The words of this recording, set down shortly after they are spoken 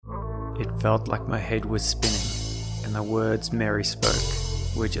It felt like my head was spinning, and the words Mary spoke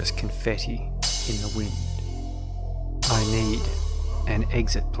were just confetti in the wind. I need an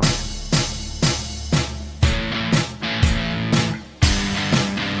exit plan.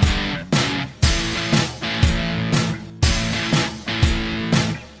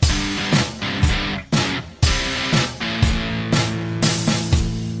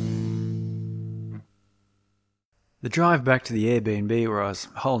 The drive back to the Airbnb where I was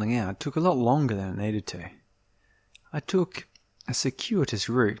holding out took a lot longer than it needed to. I took a circuitous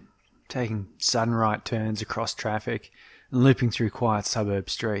route, taking sudden right turns across traffic and looping through quiet suburb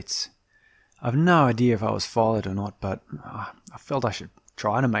streets. I've no idea if I was followed or not, but I felt I should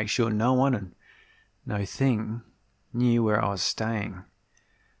try to make sure no one and no thing knew where I was staying.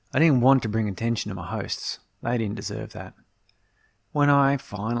 I didn't want to bring attention to my hosts. They didn't deserve that. When I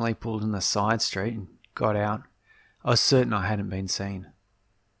finally pulled in the side street and got out, I was certain I hadn't been seen.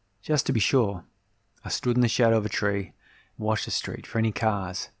 Just to be sure, I stood in the shadow of a tree, watched the street for any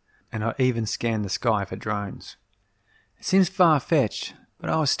cars, and I even scanned the sky for drones. It seems far-fetched,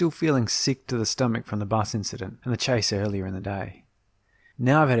 but I was still feeling sick to the stomach from the bus incident and the chase earlier in the day.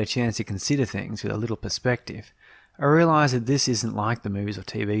 Now I've had a chance to consider things with a little perspective, I realise that this isn't like the movies or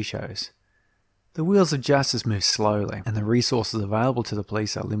TV shows. The wheels of justice move slowly, and the resources available to the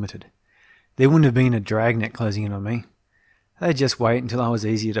police are limited. There wouldn't have been a dragnet closing in on me. They'd just wait until I was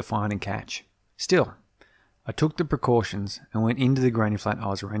easier to find and catch. Still, I took the precautions and went into the granny flat I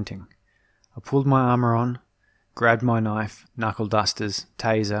was renting. I pulled my armour on, grabbed my knife, knuckle dusters,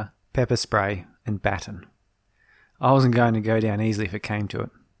 taser, pepper spray, and baton. I wasn't going to go down easily if it came to it.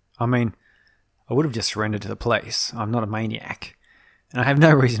 I mean, I would have just surrendered to the police. I'm not a maniac. And I have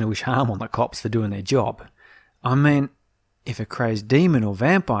no reason to wish harm on the cops for doing their job. I mean, if a crazed demon or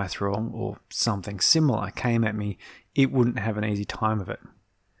vampire thrall, or something similar, came at me, it wouldn't have an easy time of it.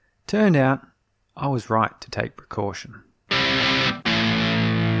 Turned out, I was right to take precaution.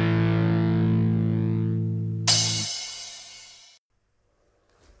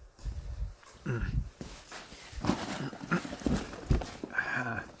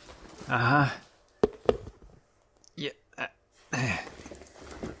 Yeah.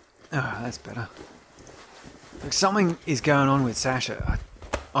 Oh, that's better. Look, something is going on with Sasha.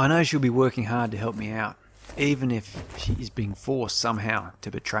 I know she'll be working hard to help me out, even if she is being forced somehow to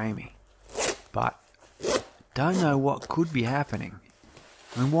betray me. But I don't know what could be happening.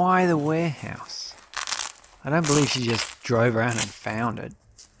 I mean, why the warehouse? I don't believe she just drove around and found it.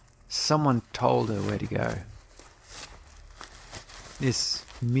 Someone told her where to go. This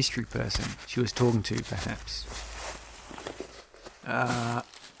mystery person she was talking to, perhaps.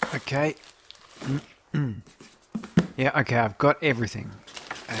 Okay. Yeah, okay, I've got everything.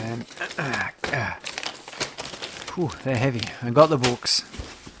 And they're heavy. I got the books.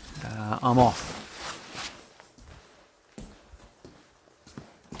 I'm off.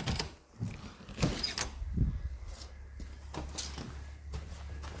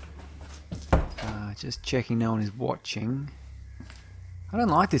 Just checking no one is watching. I don't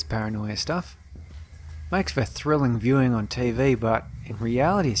like this paranoia stuff. Makes for thrilling viewing on TV, but in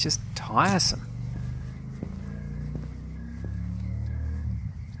reality it's just tiresome.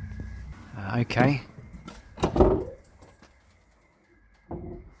 Okay.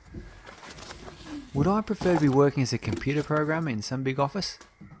 Would I prefer to be working as a computer programmer in some big office?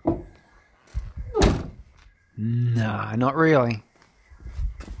 Nah, not really.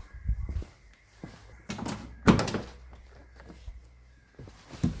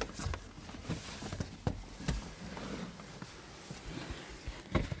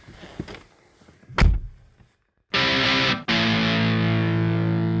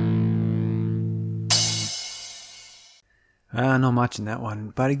 Not much in that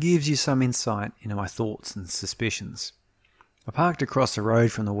one, but it gives you some insight into my thoughts and suspicions. I parked across the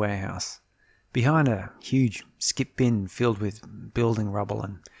road from the warehouse, behind a huge skip bin filled with building rubble,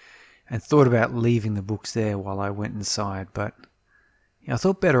 and thought about leaving the books there while I went inside, but I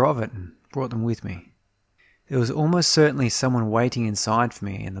thought better of it and brought them with me. There was almost certainly someone waiting inside for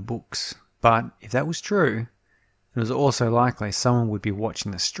me and the books, but if that was true, it was also likely someone would be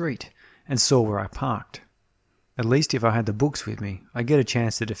watching the street and saw where I parked. At least if I had the books with me, I'd get a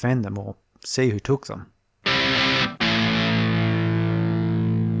chance to defend them or see who took them.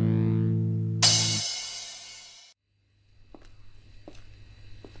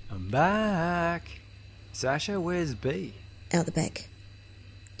 I'm back. Sasha, where's B? Out the back.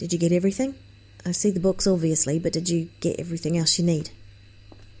 Did you get everything? I see the books obviously, but did you get everything else you need?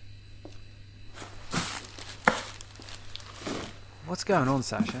 What's going on,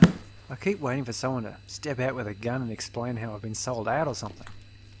 Sasha? I keep waiting for someone to step out with a gun and explain how I've been sold out or something.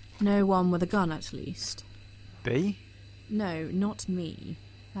 No one with a gun, at least. B? No, not me.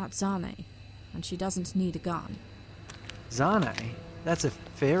 That's Zane. And she doesn't need a gun. Zane? That's a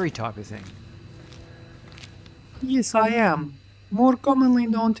fairy type of thing. Yes, I am. More commonly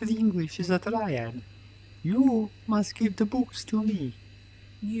known to the English as a triad. You must give the books to me.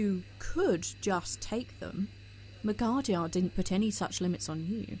 You could just take them. Magadia didn't put any such limits on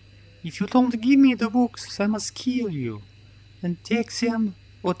you. If you don't give me the books, I must kill you. And take them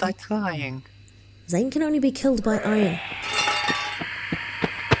without trying. Zane can only be killed by iron.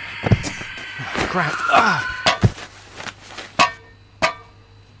 Crap. Ah!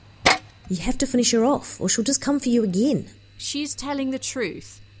 You have to finish her off, or she'll just come for you again. She's telling the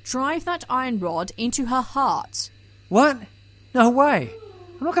truth. Drive that iron rod into her heart. What? No way.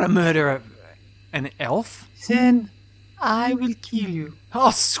 I'm not going to murder an elf. Then I will kill you. Oh,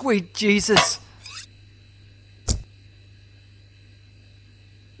 sweet Jesus.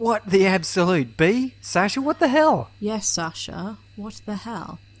 What the absolute, B? Sasha, what the hell? Yes, Sasha. What the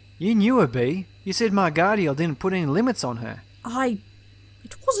hell? You knew her, B. You said Margardiel didn't put any limits on her.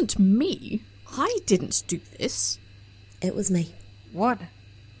 It wasn't me. I didn't do this. It was me. What?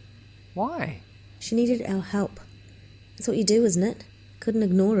 Why? She needed our help. That's what you do, isn't it? Couldn't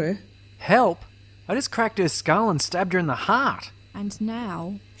ignore her. Help? I just cracked her skull and stabbed her in the heart. And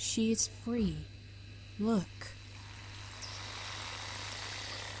now she is free. Look.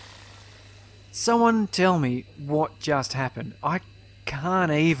 Someone tell me what just happened. I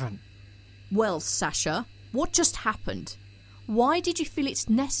can't even. Well, Sasha, what just happened? Why did you feel it's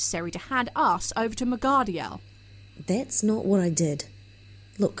necessary to hand us over to Magadia? That's not what I did.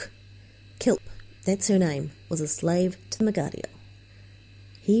 Look, Kilp, that's her name, was a slave to Magadia.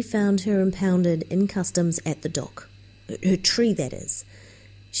 He found her impounded in customs at the dock. Her tree, that is.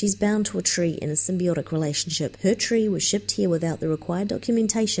 She's bound to a tree in a symbiotic relationship. Her tree was shipped here without the required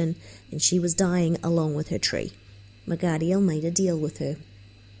documentation, and she was dying along with her tree. Magadiel made a deal with her.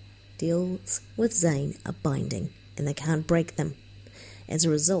 Deals with Zane are binding, and they can't break them. As a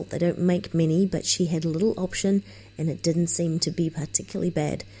result, they don't make many, but she had little option, and it didn't seem to be particularly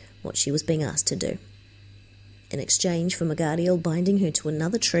bad what she was being asked to do. In exchange for Magadiel binding her to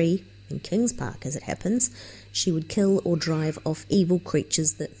another tree, in King's Park as it happens, she would kill or drive off evil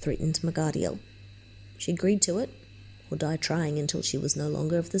creatures that threatened Magadiel. She agreed to it, or died trying until she was no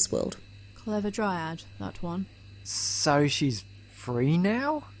longer of this world. Clever dryad, that one. So she's free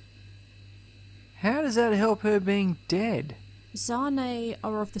now? How does that help her being dead? Zane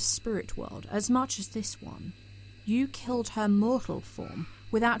are of the spirit world as much as this one. You killed her mortal form,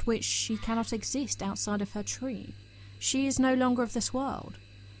 without which she cannot exist outside of her tree. She is no longer of this world.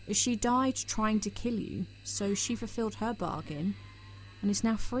 She died trying to kill you, so she fulfilled her bargain, and is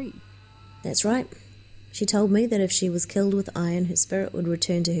now free. That's right. She told me that if she was killed with iron, her spirit would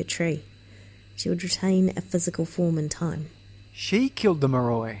return to her tree. She would retain a physical form in time. She killed the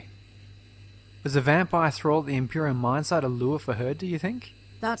Moroi. Was the vampire thrall at the Imperial Mindsite a lure for her, do you think?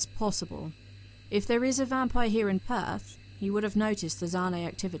 That's possible. If there is a vampire here in Perth, he would have noticed the Zane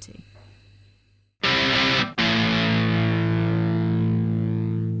activity.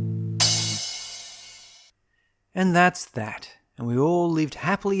 And that's that. And we all lived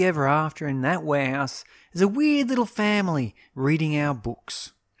happily ever after in that warehouse as a weird little family reading our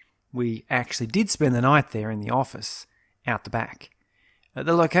books. We actually did spend the night there in the office, out the back.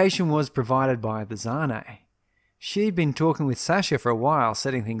 The location was provided by the Zane. She'd been talking with Sasha for a while,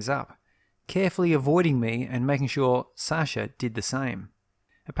 setting things up, carefully avoiding me and making sure Sasha did the same.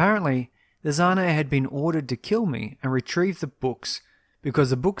 Apparently, the Zane had been ordered to kill me and retrieve the books because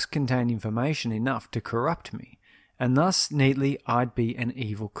the books contained information enough to corrupt me, and thus neatly I'd be an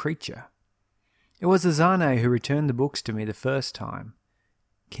evil creature. It was the Zane who returned the books to me the first time.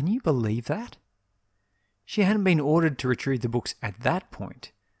 Can you believe that? She hadn't been ordered to retrieve the books at that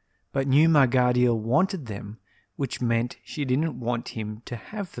point, but knew Margardiel wanted them, which meant she didn't want him to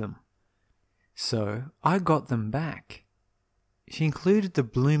have them. So I got them back. She included the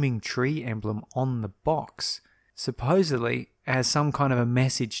blooming tree emblem on the box, supposedly as some kind of a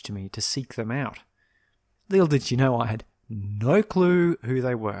message to me to seek them out. Little did she know I had no clue who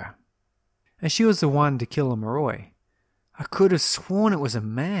they were. And she was the one to kill a Moroi. I could have sworn it was a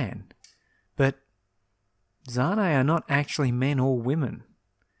man, but Zane are not actually men or women.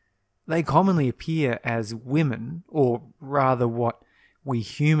 They commonly appear as women, or rather what we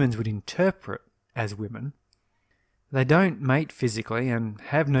humans would interpret as women. They don't mate physically and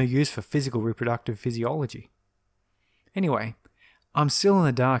have no use for physical reproductive physiology. Anyway, I'm still in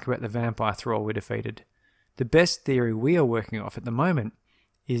the dark about the vampire thrall we defeated. The best theory we are working off at the moment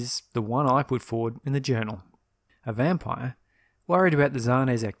is the one I put forward in the journal. A vampire? worried about the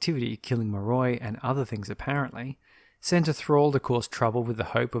Zarne's activity, killing Moroi and other things apparently, sent a thrall to cause trouble with the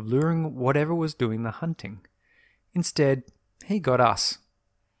hope of luring whatever was doing the hunting. Instead, he got us.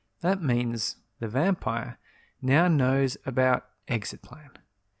 That means the vampire now knows about Exit Plan.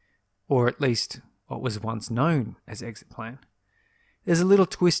 Or at least what was once known as Exit Plan. There's a little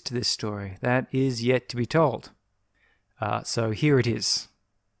twist to this story that is yet to be told. So here it is.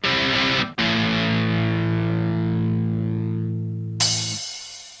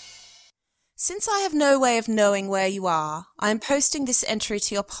 Since I have no way of knowing where you are, I am posting this entry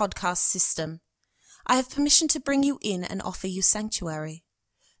to your podcast system. I have permission to bring you in and offer you sanctuary.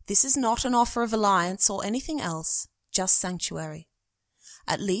 This is not an offer of alliance or anything else, just sanctuary.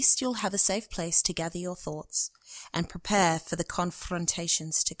 At least you'll have a safe place to gather your thoughts and prepare for the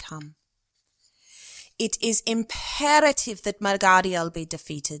confrontations to come. It is imperative that Margadiel be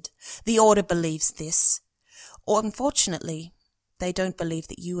defeated. The Order believes this. Unfortunately, they don't believe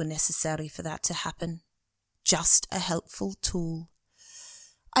that you are necessary for that to happen. Just a helpful tool.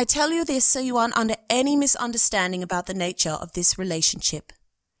 I tell you this so you aren't under any misunderstanding about the nature of this relationship.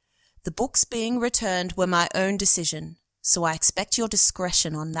 The books being returned were my own decision, so I expect your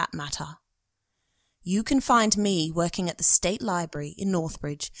discretion on that matter. You can find me working at the State Library in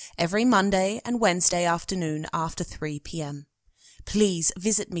Northbridge every Monday and Wednesday afternoon after 3 p.m. Please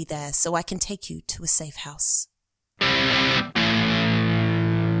visit me there so I can take you to a safe house.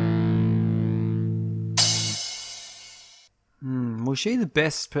 Was she the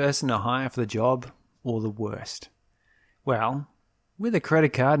best person to hire for the job, or the worst? Well, with a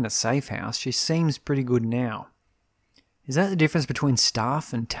credit card and a safe house, she seems pretty good now. Is that the difference between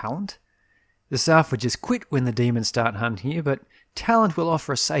staff and talent? The staff would just quit when the demons start hunting you, but talent will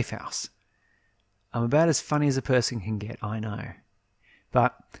offer a safe house. I'm about as funny as a person can get, I know.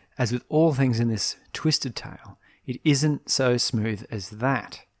 But, as with all things in this twisted tale, it isn't so smooth as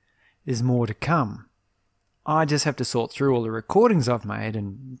that. There's more to come. I just have to sort through all the recordings I've made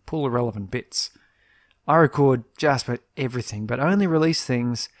and pull the relevant bits. I record just about everything, but only release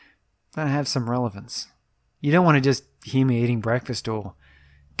things that have some relevance. You don't want to just hear me eating breakfast or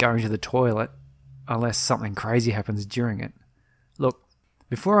going to the toilet unless something crazy happens during it. Look,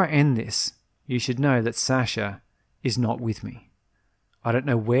 before I end this, you should know that Sasha is not with me. I don't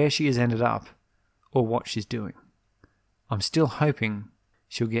know where she has ended up or what she's doing. I'm still hoping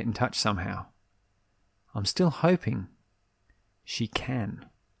she'll get in touch somehow. I'm still hoping she can.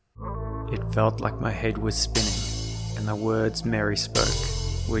 It felt like my head was spinning, and the words Mary spoke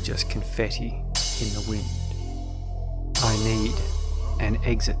were just confetti in the wind. I need an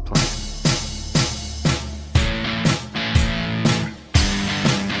exit plan.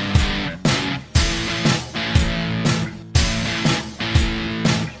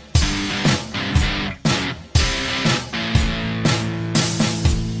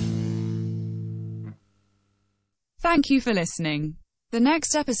 Thank you for listening. The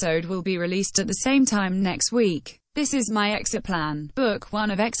next episode will be released at the same time next week. This is My Exit Plan. Book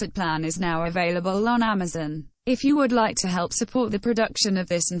 1 of Exit Plan is now available on Amazon. If you would like to help support the production of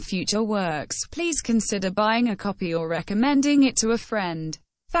this and future works, please consider buying a copy or recommending it to a friend.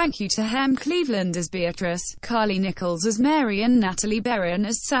 Thank you to Hem Cleveland as Beatrice, Carly Nichols as Mary and Natalie Berrin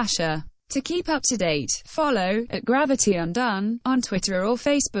as Sasha. To keep up to date, follow @Gravity Undone on Twitter or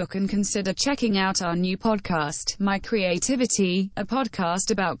Facebook and consider checking out our new podcast, My Creativity, a podcast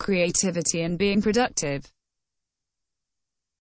about creativity and being productive.